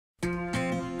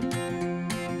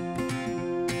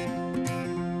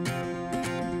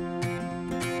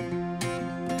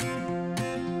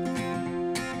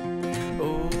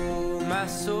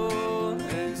soul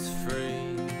is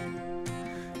free.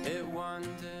 It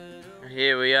wandered.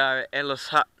 Here we are at Ella's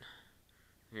hut.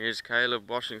 Here's Caleb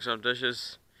washing some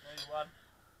dishes.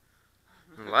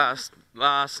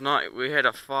 Last night we had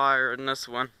a fire in this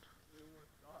one.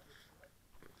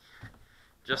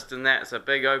 Just in that, it's a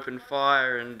big open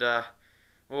fire, and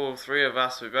all three of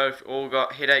us, we both all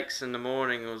got headaches in the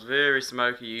morning. It was very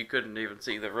smoky, you couldn't even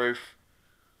see the roof.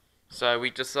 So we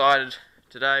decided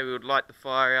today we would light the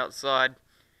fire outside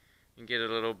and get a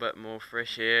little bit more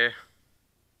fresh air.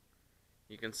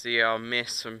 You can see our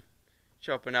mess from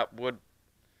chopping up wood.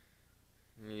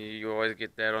 You always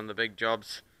get that on the big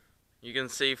jobs. You can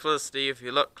see Felicity if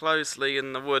you look closely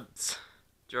in the woods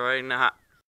drying the hut.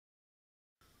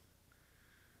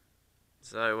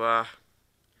 So I'll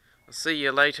see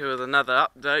you later with another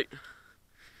update.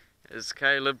 As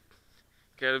Caleb's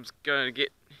going to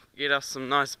get us some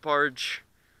nice porridge.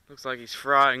 Looks like he's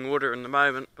frying water in the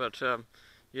moment, but yeah,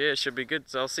 it should be good.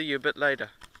 So I'll see you a bit later.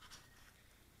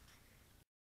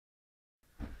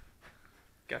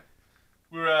 Go.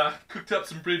 We're cooked up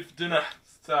some bread for dinner.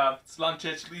 It's lunch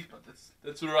actually, but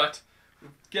that's alright.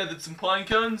 We've gathered some pine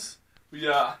cones. We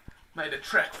made a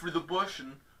track through the bush,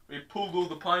 and we pulled all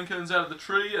the pine cones out of the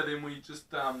tree, and then we just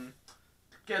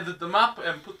gathered them up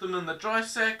and put them in the dry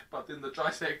sack, but then the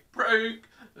dry sack broke,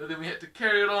 and then we had to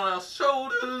carry it on our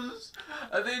shoulders,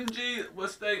 and then gee, we're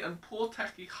staying in poor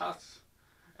tacky hut,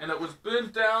 and it was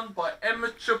burned down by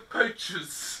amateur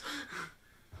poachers.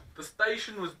 The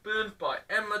station was burned by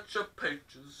amateur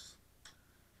poachers.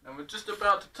 And we're just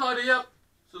about to tidy up.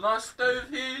 It's a nice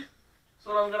stove here. That's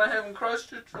what I'm going to have in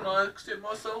Christchurch when I set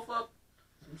myself up.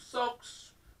 Some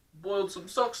socks. Boiled some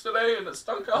socks today and it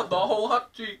stunk out the whole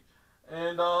hut cheek.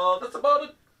 And that's about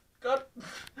it. Cut.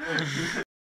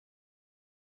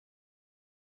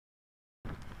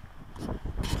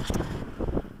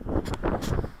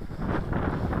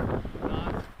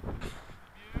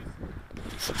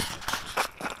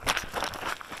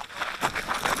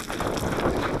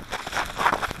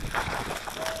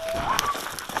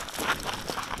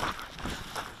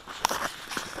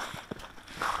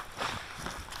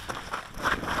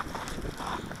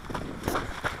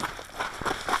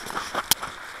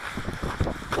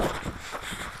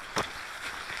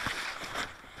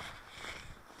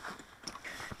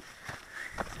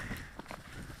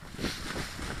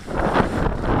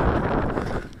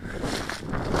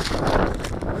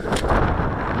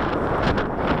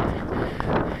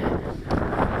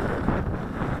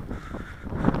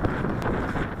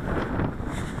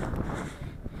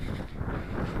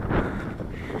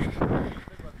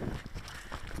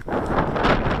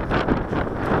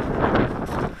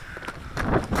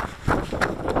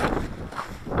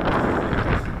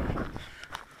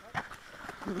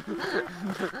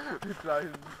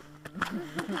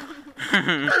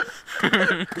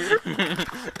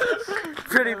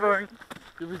 Pretty boring.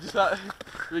 You'll be just like,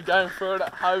 you'll be going through it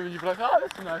at home and you'll be like, oh,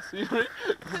 that's a nice scenery.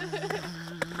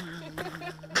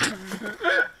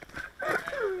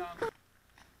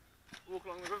 Walk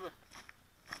along the river.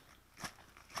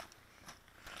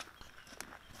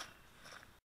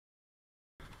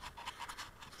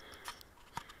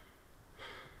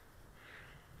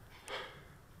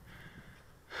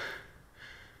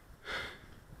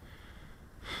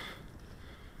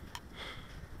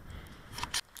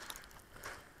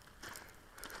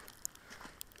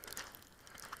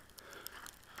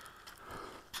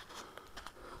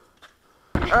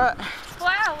 Alright.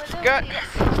 Wow, we're Go. doing it.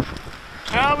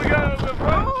 Now we go, we've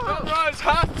got Sunrise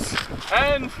Hut,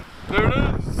 and there it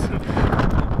is.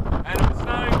 And it's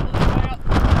snowing all the way up.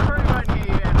 Probably won't hear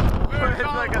you at all. Very It's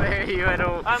not cold. going to hear you at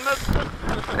all. And that's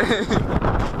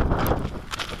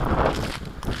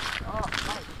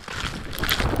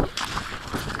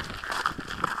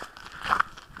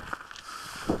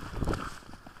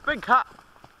Big hut.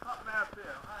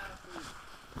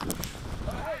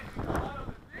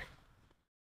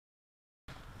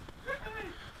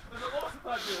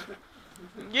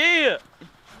 Yeah.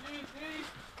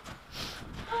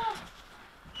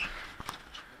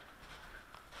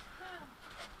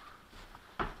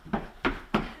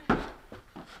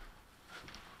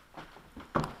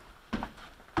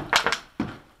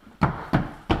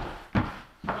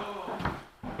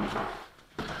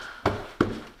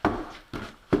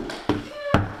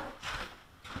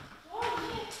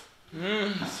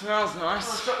 Smells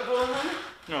nice.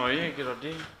 Oh yeah, good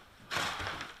idea.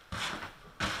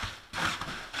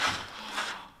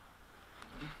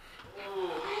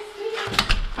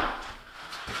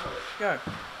 Go.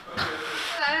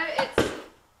 Hello, it's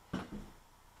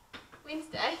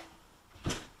Wednesday,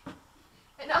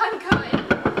 and I'm going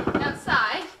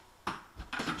outside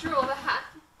to draw the hut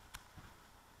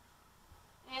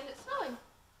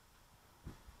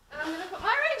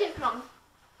it on.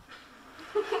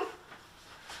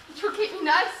 It will keep me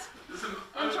nice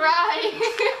and dry.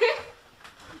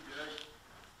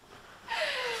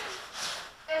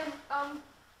 And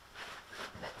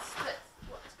let's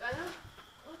what's going on?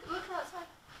 Look outside.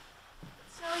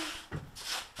 It's snowing.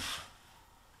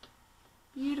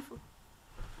 Beautiful.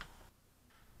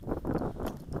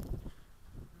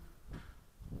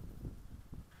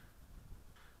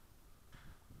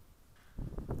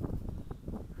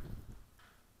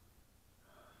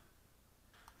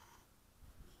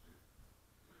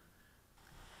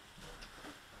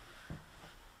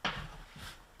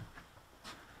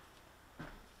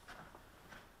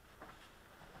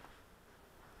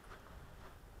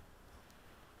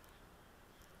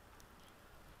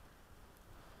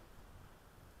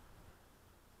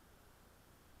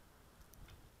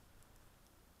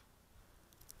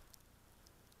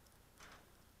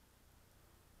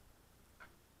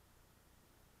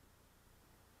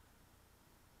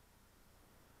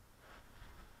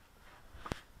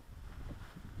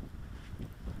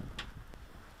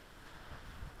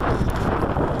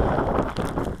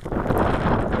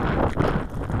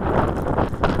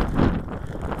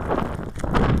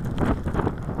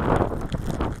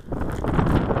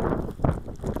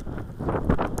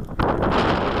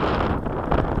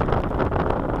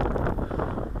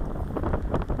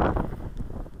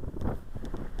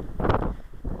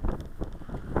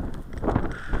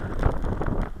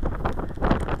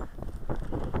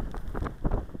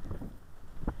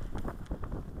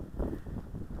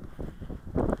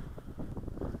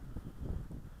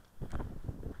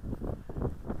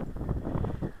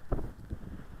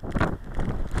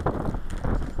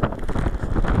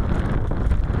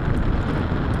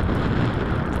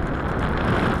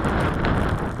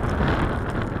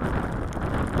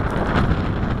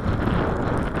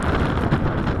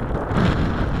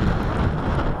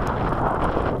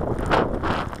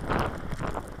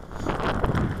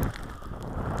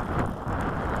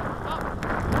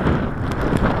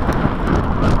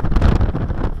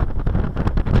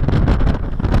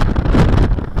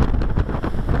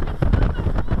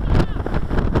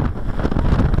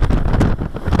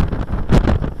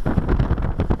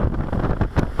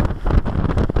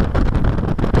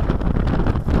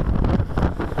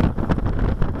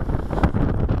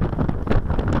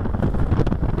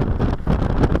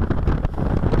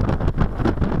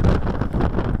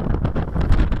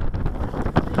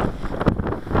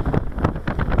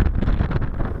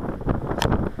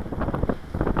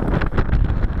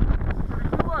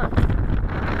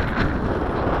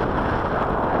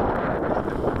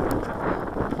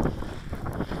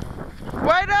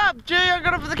 Wait up, G! I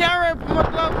gotta put the camera and put my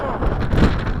glove on.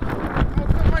 I'll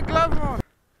put my glove on.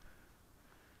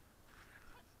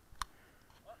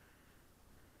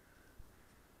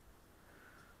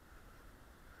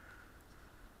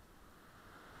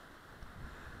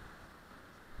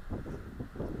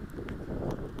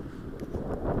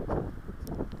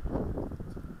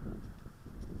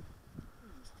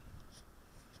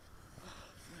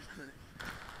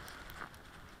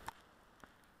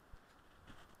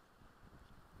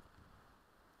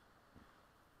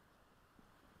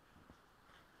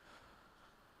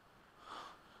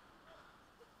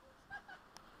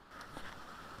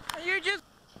 You just...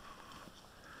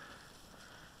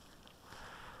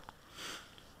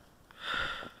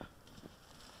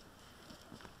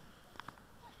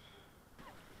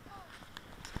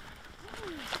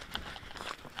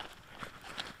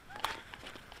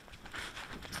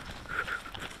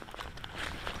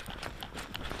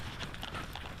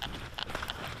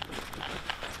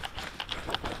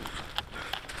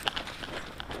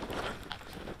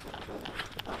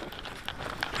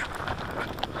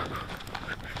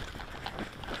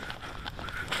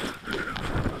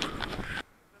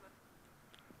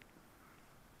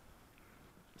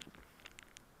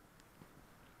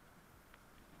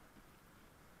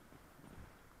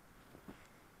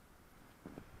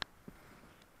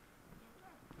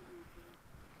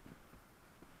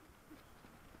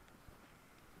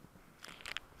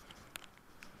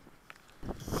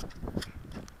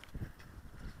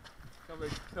 Come back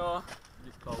to the car.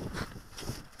 It's cold.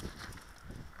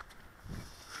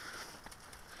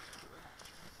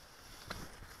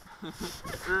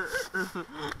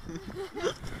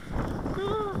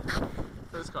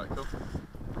 That's quite cool.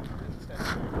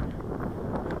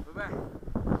 We're back.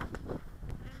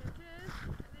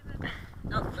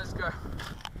 Yep, let's go.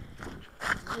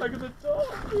 Look at the dog.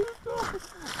 Look at the dog.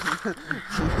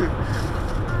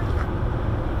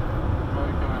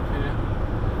 Come up here.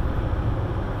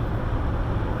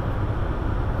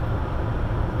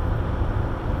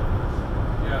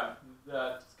 Yeah,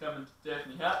 just coming to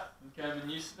Daphne Hut. and came in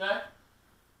yesterday.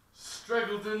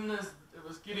 Struggled in as it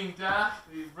was getting dark.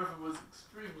 The river was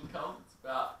extremely cold. It's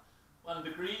about 1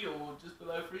 degree or just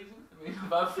below freezing. I mean,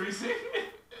 above freezing.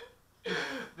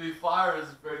 The fire is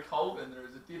very cold, and there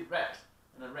is a dead rat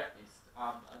in a rat nest,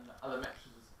 and the other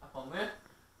mattresses up on there.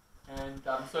 And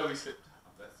so we slept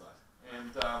up that side.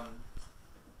 And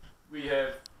we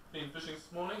have been fishing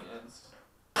this morning, and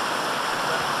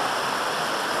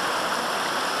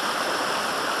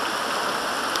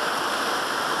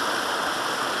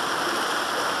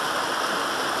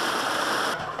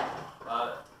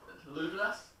it eluded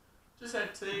us. Just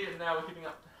had tea, and now we're heading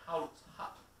up to Howard's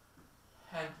hut.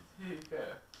 And here you go.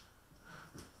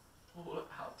 All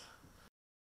out.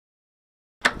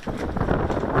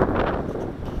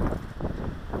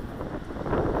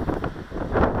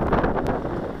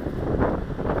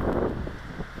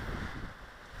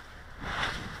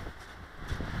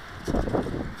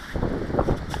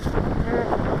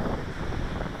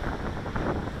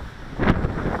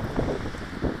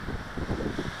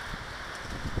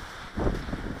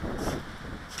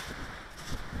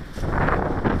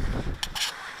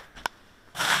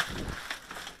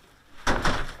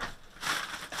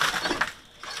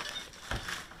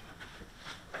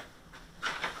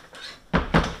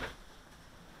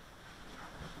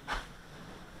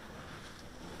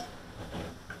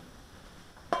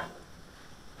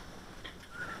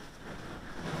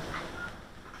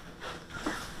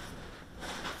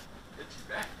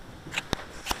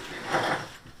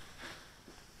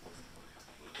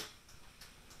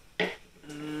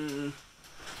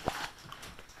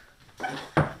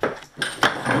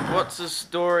 What's the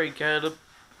story, Caleb?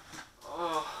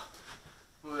 Oh,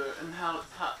 we're in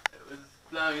Howard's hut. It was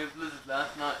blowing a blizzard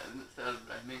last night and it started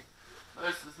raining.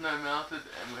 Most of the snow melted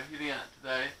and we're heading out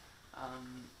today.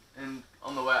 And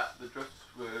on the way up the drifts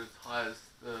were as high as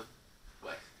the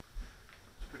waist.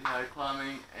 It's pretty high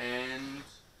climbing and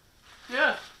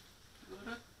yeah.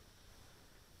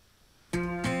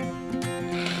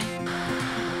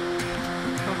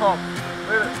 Come on,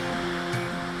 move it.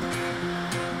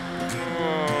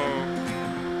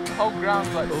 The whole ground's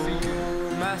like sea.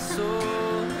 Oh, my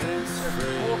soul is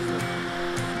free.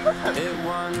 It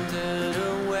wandered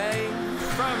away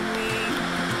from me.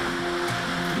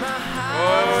 My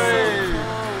heart is so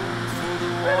cold, for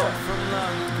the war from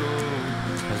long ago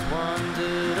has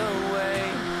wandered away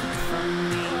from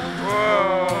me.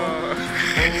 Whoa.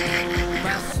 Oh,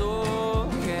 my soul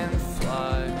can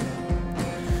fly.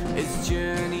 Its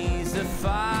journeys are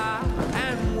far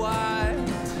and wide,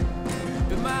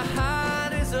 but my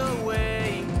heart is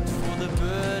away, for the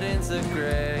burdens are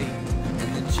great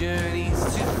and the journey's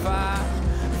too far.